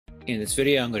In this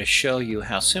video, I'm going to show you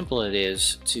how simple it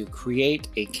is to create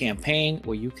a campaign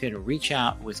where you can reach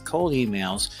out with cold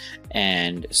emails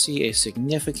and see a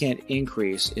significant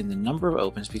increase in the number of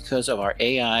opens because of our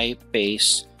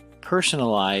AI-based,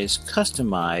 personalized,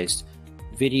 customized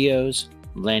videos,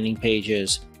 landing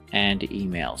pages, and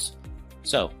emails.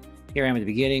 So here I am at the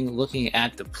beginning looking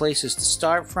at the places to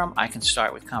start from. I can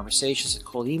start with conversations and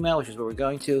cold email, which is where we're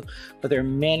going to, but there are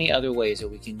many other ways that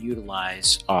we can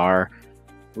utilize our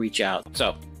reach out.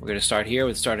 So we're going to start here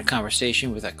with start a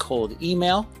conversation with a cold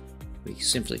email. We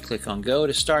simply click on go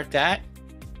to start that.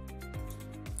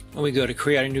 When we go to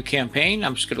create a new campaign,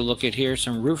 I'm just going to look at here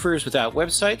some roofers without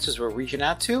websites as we're reaching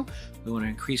out to. We want to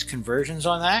increase conversions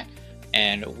on that,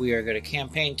 and we are going to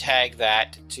campaign tag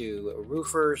that to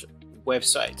roofers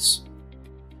websites.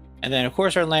 And then of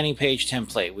course our landing page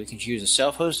template. We can choose a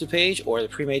self-hosted page or the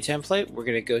pre-made template. We're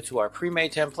going to go to our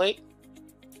pre-made template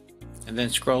and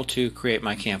then scroll to create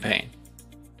my campaign.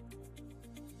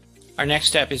 Our next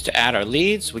step is to add our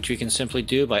leads, which we can simply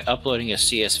do by uploading a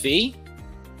CSV.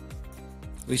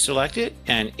 We select it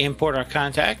and import our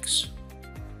contacts,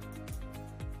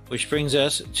 which brings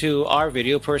us to our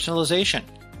video personalization.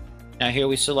 Now here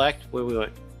we select where we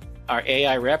want our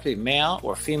AI rep, male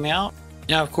or female.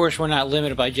 Now of course we're not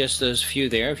limited by just those few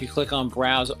there. If you click on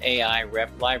Browse AI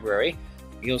Rep Library,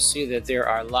 you'll see that there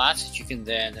are lots that you can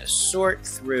then sort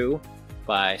through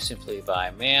simply by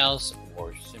males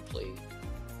or simply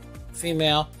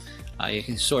female. You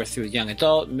can sort through young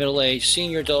adult, middle age,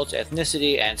 senior adults,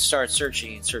 ethnicity, and start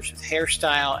searching and search with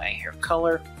hairstyle and hair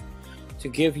color to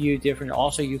give you different.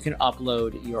 Also, you can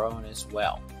upload your own as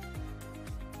well.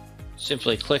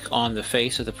 Simply click on the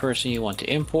face of the person you want to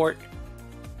import.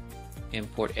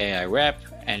 Import AI rep,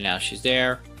 and now she's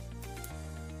there.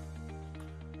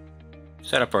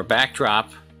 Set up our backdrop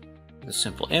with a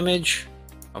simple image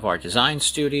of our design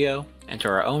studio, enter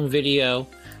our own video,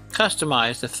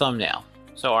 customize the thumbnail.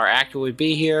 So our actor would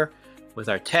be here with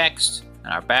our text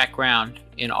and our background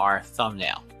in our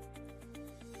thumbnail.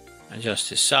 Adjust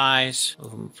his size,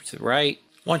 move him to the right.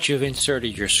 Once you've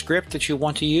inserted your script that you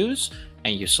want to use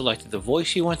and you've selected the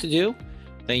voice you want to do,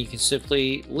 then you can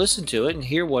simply listen to it and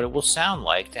hear what it will sound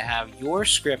like to have your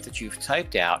script that you've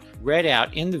typed out read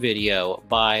out in the video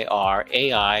by our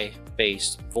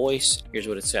AI-based voice. Here's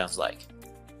what it sounds like.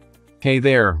 Hey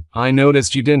there, I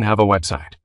noticed you didn't have a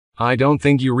website. I don't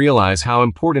think you realize how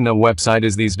important a website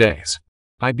is these days.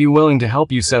 I'd be willing to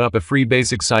help you set up a free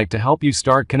basic site to help you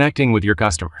start connecting with your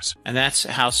customers. And that's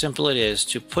how simple it is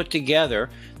to put together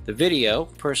the video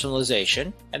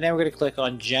personalization, and then we're going to click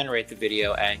on generate the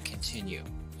video and continue.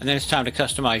 And then it's time to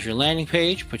customize your landing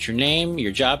page. Put your name,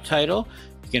 your job title.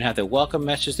 You can have the welcome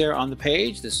message there on the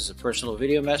page. This is a personal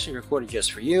video message recorded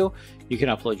just for you. You can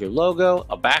upload your logo,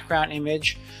 a background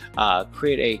image,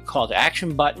 create a call to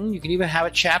action button. You can even have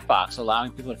a chat box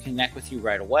allowing people to connect with you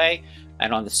right away.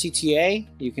 And on the CTA,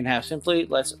 you can have simply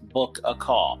let's book a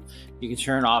call. You can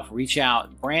turn off reach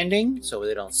out branding so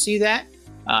they don't see that.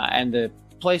 And the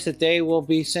place that they will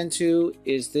be sent to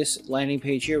is this landing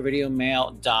page here,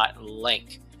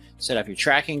 videomail.link. Set up your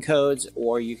tracking codes,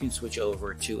 or you can switch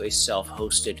over to a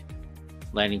self-hosted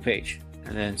landing page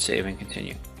and then save and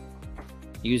continue.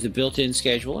 Use the built-in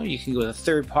scheduler. You can go with a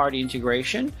third-party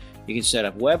integration. You can set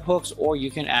up webhooks, or you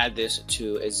can add this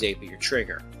to a Zapier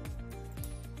trigger.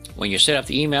 When you set up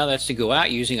the email that's to go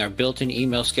out using our built-in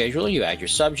email scheduler, you add your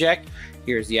subject.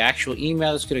 Here's the actual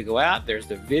email that's going to go out. There's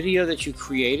the video that you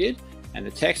created and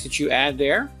the text that you add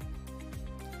there.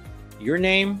 Your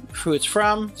name, who it's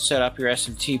from, set up your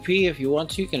SMTP if you want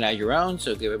to. You can add your own,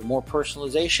 so give it more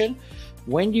personalization.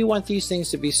 When do you want these things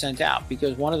to be sent out?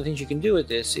 Because one of the things you can do with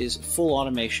this is full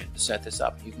automation to set this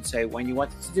up. You can say when you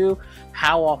want it to do,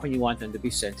 how often you want them to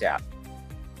be sent out.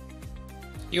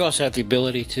 You also have the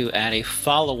ability to add a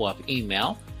follow-up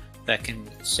email that can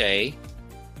say,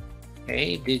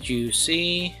 hey, did you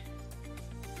see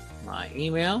my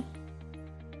email?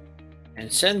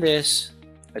 And send this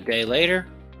a day later.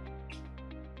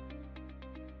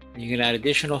 You can add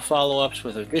additional follow-ups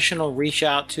with additional reach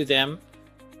out to them,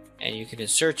 and you can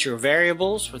insert your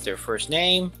variables with their first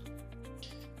name.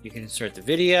 You can insert the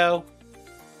video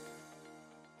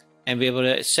and be able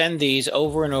to send these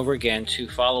over and over again to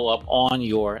follow up on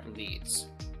your leads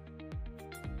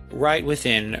right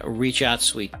within ReachOut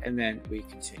Suite. And then we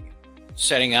continue.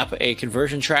 Setting up a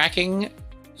conversion tracking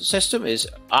system is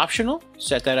optional.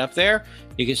 Set that up there.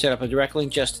 You can set up a direct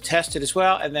link just to test it as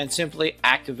well, and then simply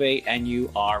activate and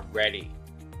you are ready.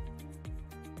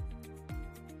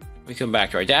 We come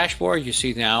back to our dashboard. You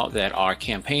see now that our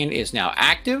campaign is now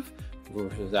active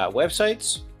without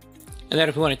websites. And then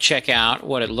if we want to check out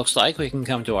what it looks like, we can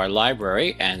come to our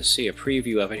library and see a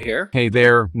preview of it here. Hey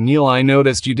there, Neil, I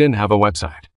noticed you didn't have a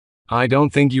website. I don't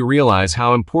think you realize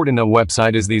how important a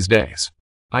website is these days.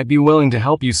 I'd be willing to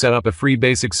help you set up a free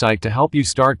basic site to help you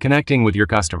start connecting with your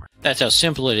customer. That's how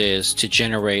simple it is to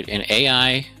generate an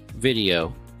AI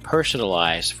video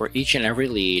personalized for each and every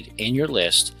lead in your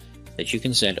list that you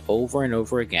can send over and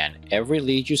over again. Every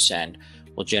lead you send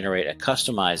will generate a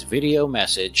customized video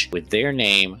message with their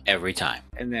name every time.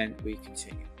 And then we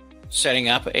continue. Setting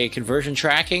up a conversion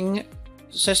tracking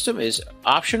system is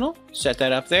optional. Set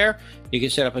that up there. You can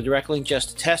set up a direct link just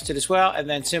to test it as well, and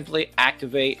then simply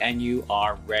activate and you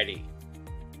are ready.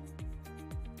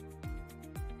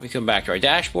 We come back to our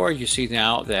dashboard. You see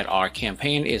now that our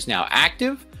campaign is now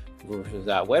active versus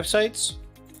our websites.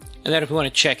 And then if we want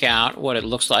to check out what it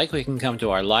looks like, we can come to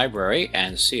our library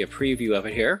and see a preview of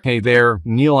it here. Hey there,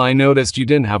 Neil, I noticed you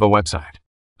didn't have a website.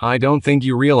 I don't think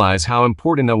you realize how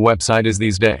important a website is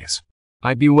these days.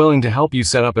 I'd be willing to help you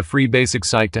set up a free basic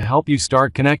site to help you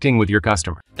start connecting with your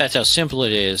customer. That's how simple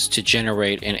it is to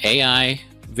generate an AI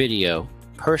video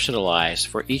personalized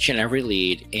for each and every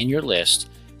lead in your list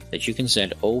that you can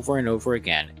send over and over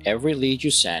again. Every lead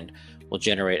you send will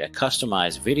generate a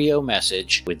customized video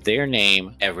message with their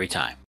name every time.